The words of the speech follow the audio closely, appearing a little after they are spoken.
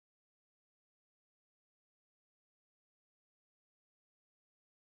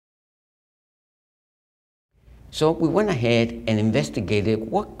So we went ahead and investigated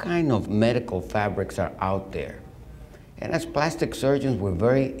what kind of medical fabrics are out there. And as plastic surgeons, we're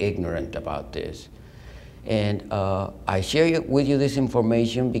very ignorant about this. And I share with you this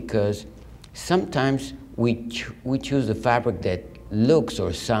information because sometimes we choose a fabric that looks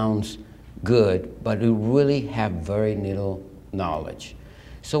or sounds good, but we really have very little knowledge.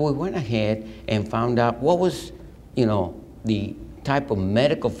 So we went ahead and found out what was, the type of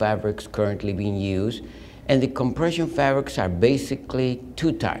medical fabrics currently being used. And the compression fabrics are basically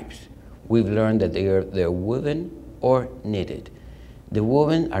two types. We've learned that they're woven or knitted. The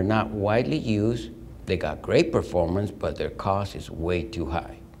woven are not widely used. They got great performance, but their cost is way too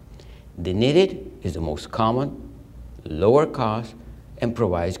high. The knitted is the most common, lower cost, and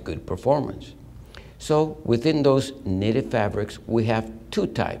provides good performance. So within those knitted fabrics, we have two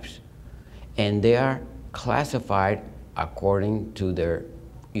types, and they are classified according to their,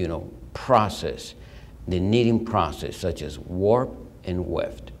 process, the knitting process, such as warp and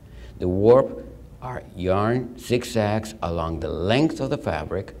weft. The warp are yarn zigzags along the length of the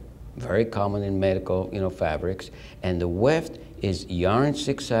fabric, very common in medical, fabrics, and the weft is yarn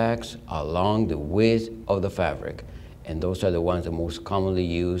zigzags along the width of the fabric, and those are the ones that most commonly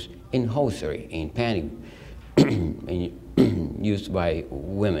used in hosiery, in panty, used by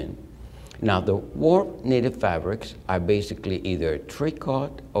women. Now, the warp knitted fabrics are basically either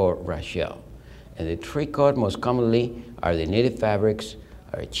tricot or rachel. And the tricot most commonly are the knitted fabrics,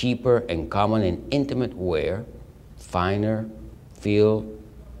 are cheaper and common in intimate wear, finer feel,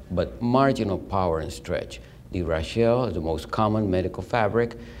 but marginal power and stretch. The rachel is the most common medical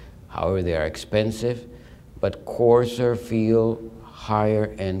fabric. However, they are expensive, but coarser feel,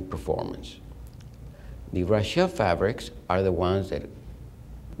 higher end performance. The rachel fabrics are the ones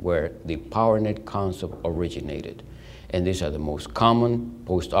where the power knit concept originated. And these are the most common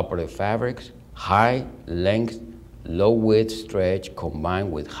post-operative fabrics, high length, low width stretch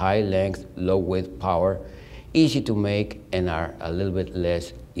combined with high length, low width power, easy to make, and are a little bit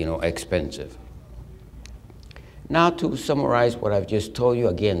less, expensive. Now to summarize what I've just told you,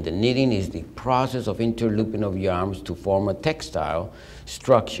 again, the knitting is the process of interlooping of yarns to form a textile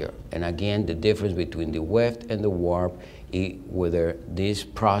structure. And again, the difference between the weft and the warp, whether this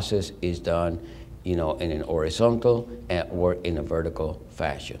process is done, in an horizontal or in a vertical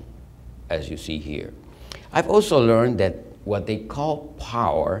fashion, as you see here. I've also learned that what they call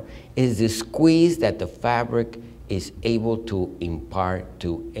power is the squeeze that the fabric is able to impart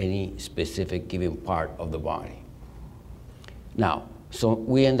to any specific given part of the body. Now, so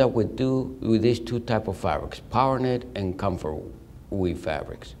we end up with these two types of fabrics, power knit and ComfortWear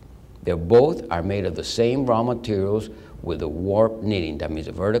fabrics. They both are made of the same raw materials with the warp knitting, that means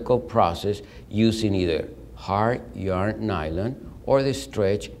a vertical process using either hard yarn nylon or the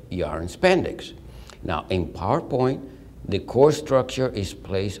stretch yarn spandex. Now in PowerPoint, the core structure is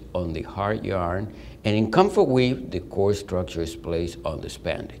placed on the hard yarn, and in ComfortWear, the core structure is placed on the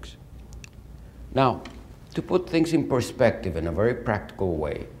spandex. Now, to put things in perspective in a very practical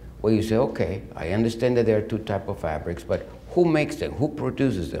way, where you say, okay, I understand that there are two types of fabrics, but who makes them? Who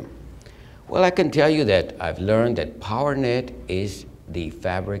produces them? Well, I can tell you that I've learned that power knit is the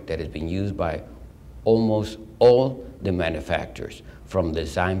fabric that has been used by almost all the manufacturers, from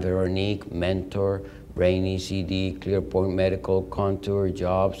Design Veronique, Mentor, Rainy, CD, Clearpoint Medical, Contour,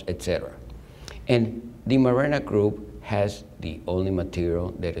 Jobs, etc. And the Marena group has the only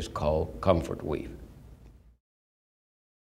material that is called ComfortWear.